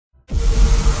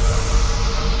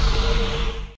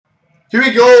Here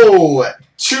we go.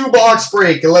 2-box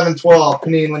break, 11/12,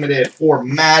 Panini Limited for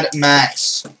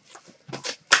Maddmaxx.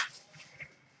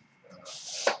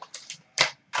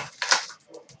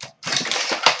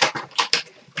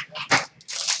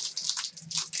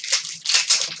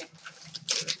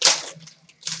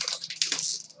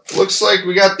 Looks like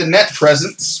we got the net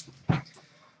presents. All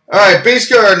right, base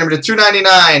card number to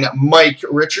 299, Mike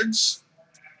Richards.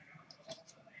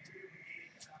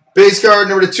 Base card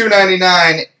number to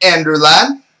 299, Andrew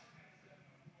Ladd.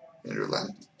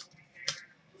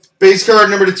 Base card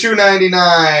number to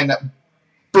 299,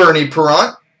 Bernie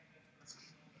Perrant.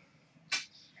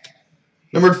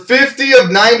 Number 50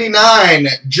 of 99,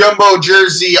 Jumbo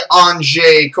Jersey,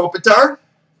 Anze Kopitar.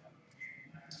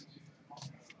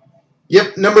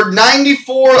 Yep, number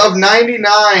 94 of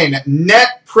 99,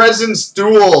 Net Presence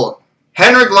Duel,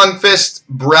 Henrik Lundqvist,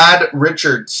 Brad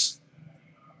Richards.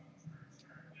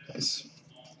 Nice.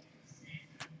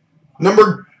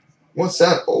 Number, what's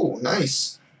that? Oh,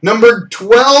 nice. Number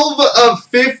 12 of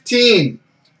 15,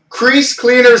 Crease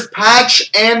Cleaners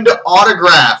Patch and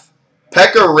Autograph,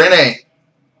 Pekka Rinne.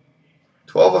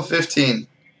 12 of 15,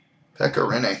 Pekka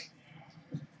Rinne.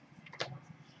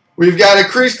 We've got a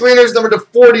Crease Cleaners number to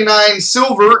 49,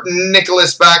 Silver,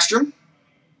 Nicholas Backstrom.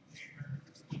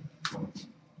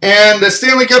 And the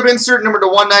Stanley Cup insert number to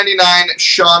 199,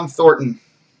 Sean Thornton.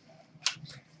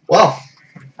 Wow,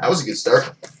 that was a good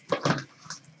start.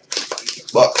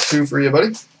 Buck 2 for you,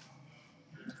 buddy.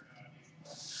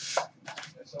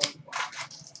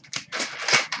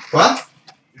 What?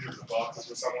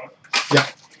 Yeah.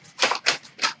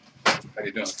 How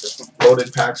you doing?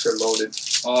 Loaded packs are loaded.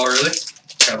 Oh, really?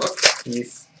 Can I look?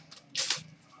 Yes.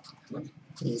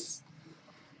 Yes.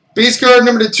 Base card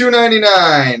number to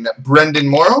 299, Brendan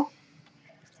Morrow.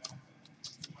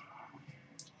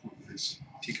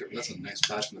 That's a nice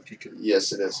patch in the PK.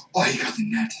 Yes, it is. Oh, you got the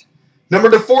net. Number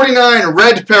to 49,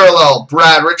 red parallel,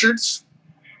 Brad Richards.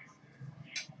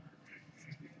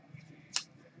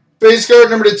 Base card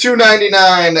number to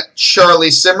 299,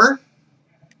 Charlie Simmer.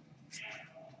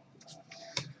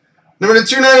 Number to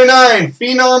 299,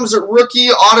 Phenoms rookie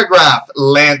autograph,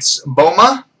 Lance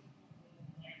Boma.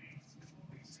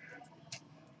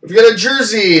 We've got a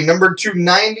jersey, number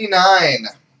 299,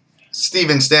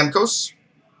 Steven Stamkos.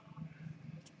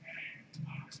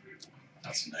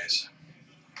 That's nice.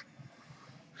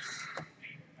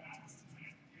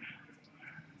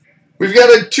 We've got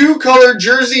a 2-color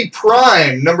jersey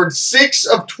prime, numbered 6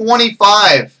 of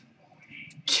 25,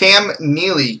 Cam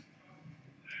Neely.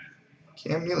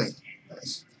 Cam Neely.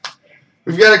 Nice.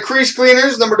 We've got a Crease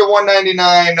Cleaners, number to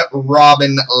 199,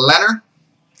 Robin Leonard.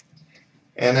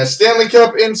 And a Stanley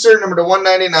Cup insert, number to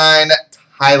 199,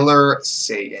 Tyler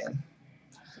Seguin.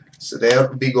 So there,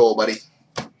 big ol' buddy.